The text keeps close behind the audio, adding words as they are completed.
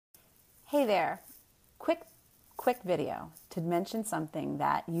Hey there, quick video to mention something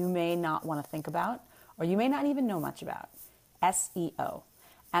that you may not want to think about or you may not even know much about, SEO.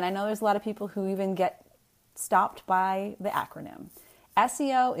 And I know there's a lot of people who even get stopped by the acronym.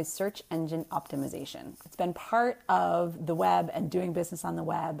 SEO is search engine optimization. It's been part of the web and doing business on the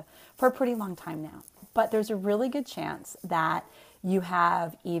web for a pretty long time now. But there's a really good chance that you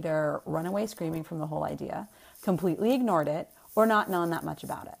have either run away screaming from the whole idea, completely ignored it, or not known that much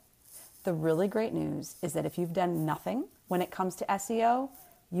about it. The really great news is that if you've done nothing when it comes to SEO,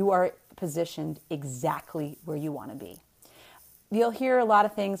 you are positioned exactly where you want to be. You'll hear a lot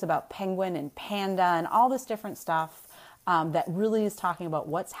of things about Penguin and Panda and all this different stuff that really is talking about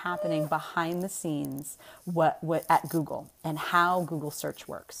what's happening behind the scenes at Google and how Google search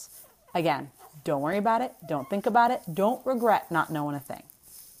works. Again, don't worry about it. Don't think about it. Don't regret not knowing a thing.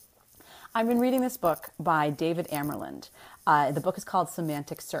 I've been reading this book by David Amerland. The book is called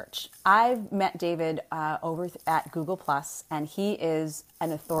Semantic Search. I've met David over at Google+, and he is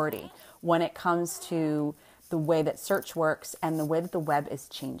an authority when it comes to the way that search works and the way that the web is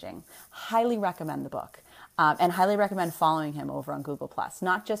changing. Highly recommend the book and highly recommend following him over on Google+.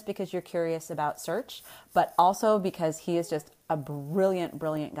 Not just because you're curious about search, but also because he is just a brilliant,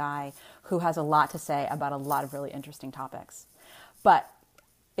 brilliant guy who has a lot to say about a lot of really interesting topics. But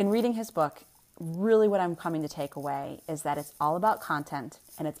in reading his book, really what I'm coming to take away is that it's all about content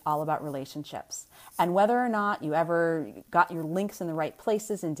and it's all about relationships. And whether or not you ever got your links in the right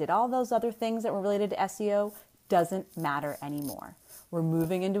places and did all those other things that were related to SEO doesn't matter anymore. We're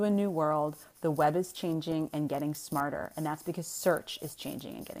moving into a new world. The web is changing and getting smarter. And that's because search is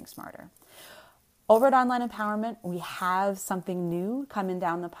changing and getting smarter. Over at Online Empowerment, we have something new coming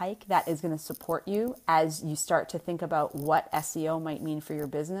down the pike that is going to support you as you start to think about what SEO might mean for your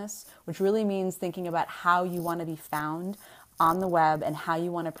business, which really means thinking about how you want to be found on the web and how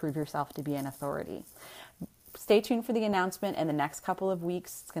you want to prove yourself to be an authority. Stay tuned for the announcement in the next couple of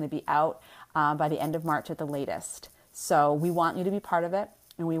weeks. It's going to be out by the end of March at the latest. So we want you to be part of it,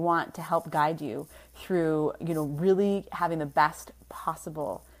 and we want to help guide you through, really having the best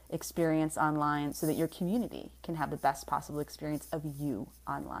possible experience online so that your community can have the best possible experience of you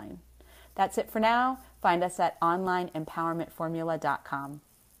online. That's it for now. Find us at onlineempowermentformula.com.